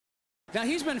Now,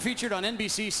 he's been featured on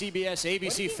NBC, CBS,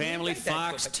 ABC Family,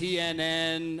 Fox,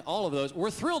 TNN, all of those.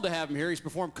 We're thrilled to have him here. He's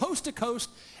performed coast to coast,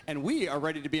 and we are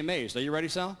ready to be amazed. Are you ready,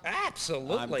 Sal?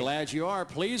 Absolutely. I'm glad you are.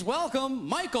 Please welcome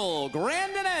Michael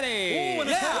Grandinetti. Ooh,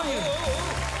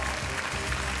 yeah.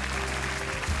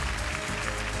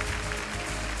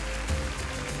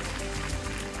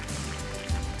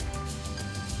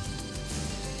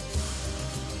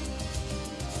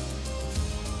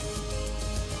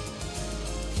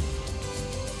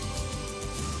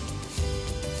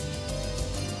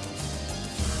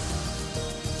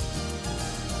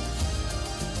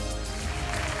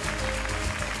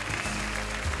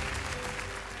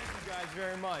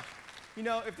 Very much. You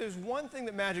know, if there's one thing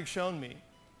that magic's shown me,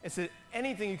 it's that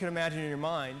anything you can imagine in your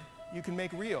mind, you can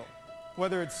make real.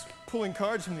 Whether it's pulling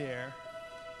cards from the air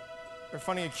or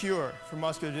finding a cure for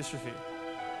muscular dystrophy.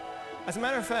 As a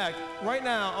matter of fact, right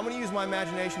now, I'm going to use my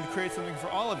imagination to create something for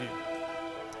all of you.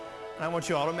 And I want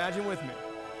you all to imagine with me.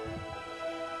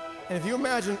 And if you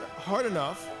imagine hard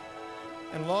enough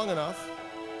and long enough,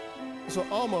 this will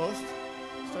almost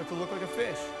start to look like a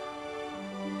fish.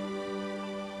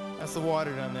 That's the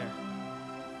water down there.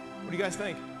 What do you guys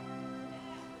think?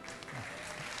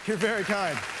 You're very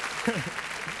kind.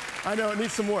 I know it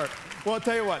needs some work. Well, I'll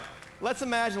tell you what. Let's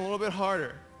imagine a little bit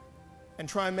harder and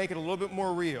try and make it a little bit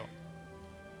more real.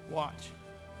 Watch.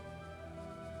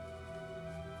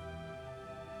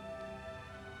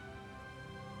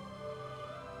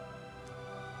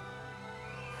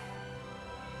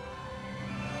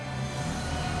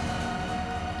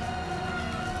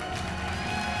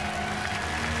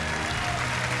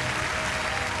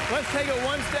 Let's take it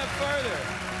one step further.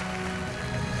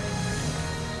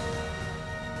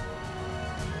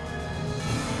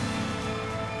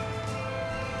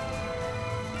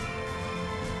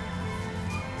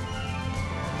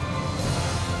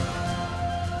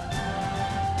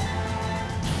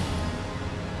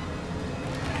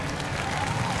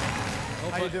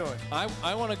 How you doing?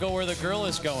 I want to go where the girl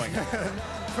is going.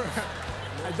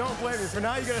 I don't blame you. For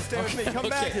now, you got to stay with me. Come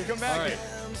back here. Come back here.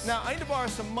 Now, I need to borrow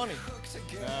some money.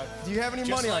 Do you have any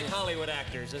money on you? Just like Hollywood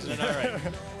actors, isn't it? All right.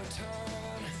 Let's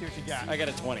see what you got. I got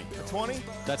a 20. A 20?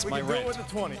 That's my rent. We can do it with a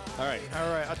 20. All right. All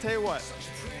right. I'll tell you what.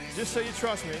 Just so you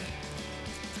trust me,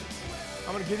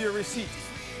 I'm going to give you a receipt.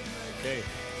 Okay.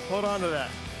 Hold on to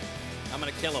that. I'm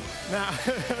going to kill him. Now,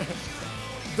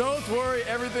 don't worry.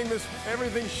 Everything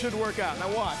should work out. Now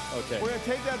watch. Okay. We're going to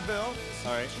take that bill.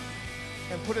 All right.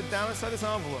 And put it down inside this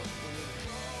envelope.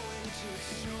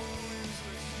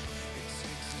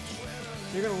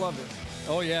 You're going to love it.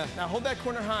 Oh, yeah. Now hold that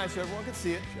corner high so everyone can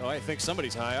see it. Oh, I think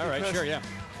somebody's high. All right, sure, yeah.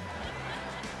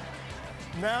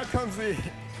 Now comes the...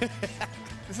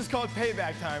 This is called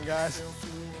payback time, guys.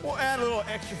 We'll add a little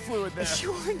extra fluid there.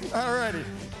 All righty.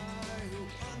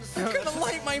 You're going to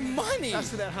light my money.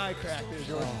 That's for that high crack there,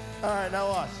 George. Oh. All right, now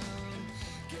watch.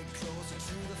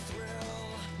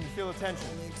 You feel the tension.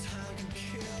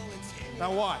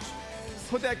 Now watch.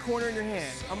 Put that corner in your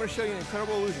hand. I'm going to show you an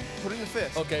incredible illusion. Put it in the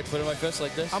fist. Okay, put it in my fist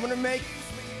like this. I'm going to make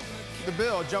the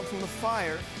bill jump from the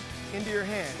fire into your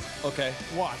hand. Okay.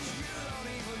 Watch.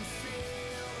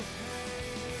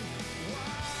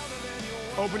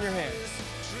 Open your hand.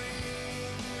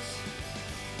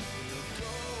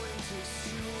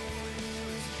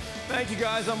 Thank you,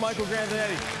 guys. I'm Michael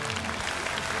Grandinetti.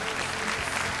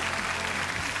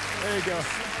 There you go.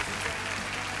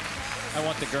 I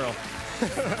want the girl.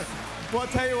 Well, I'll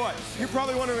tell you what. You're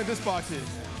probably wondering what this box is.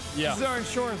 Yeah. This is our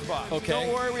insurance box. Okay.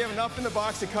 Don't worry, we have enough in the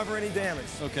box to cover any damage.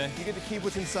 Okay. You get to keep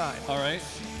what's inside. All right.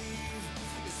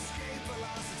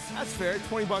 That's fair.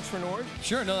 20 bucks for an orange.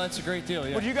 Sure, no, that's a great deal,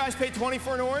 yeah. Would you guys pay 20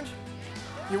 for an orange?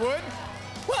 You would?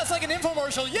 Well, it's like an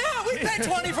infomercial. Yeah, we pay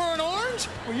 20 for an orange.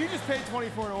 Well, you just paid 20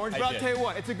 for an orange, but I'll tell you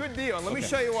what, it's a good deal. And let me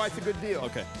show you why it's a good deal.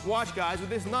 Okay. Watch, guys, with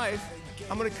this knife,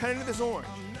 I'm going to cut into this orange.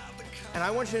 And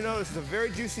I want you to notice it's a very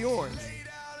juicy orange.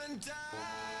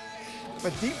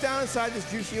 But deep down inside this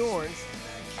juicy orange,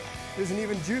 there's an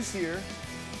even juicier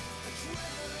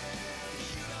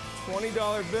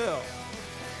 $20 bill.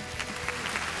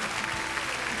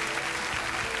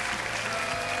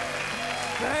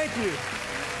 Thank you.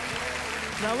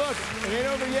 Now look, it ain't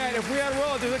over yet. If we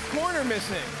unroll it, there's a corner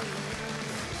missing.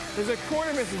 There's a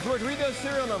corner missing. George, read those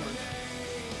serial numbers.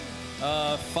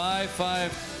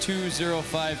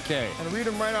 55205K. And read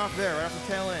them right off there, right off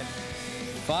the tail end.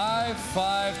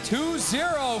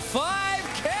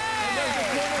 55205K. And there's the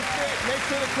corner fit. Make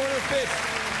sure the corner fits.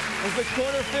 There's the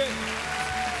corner fit.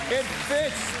 It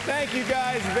fits. Thank you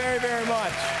guys very, very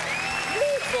much.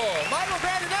 Beautiful. Michael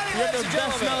Grandinetti, You have the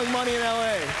best smelling money in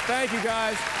LA. Thank you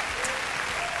guys.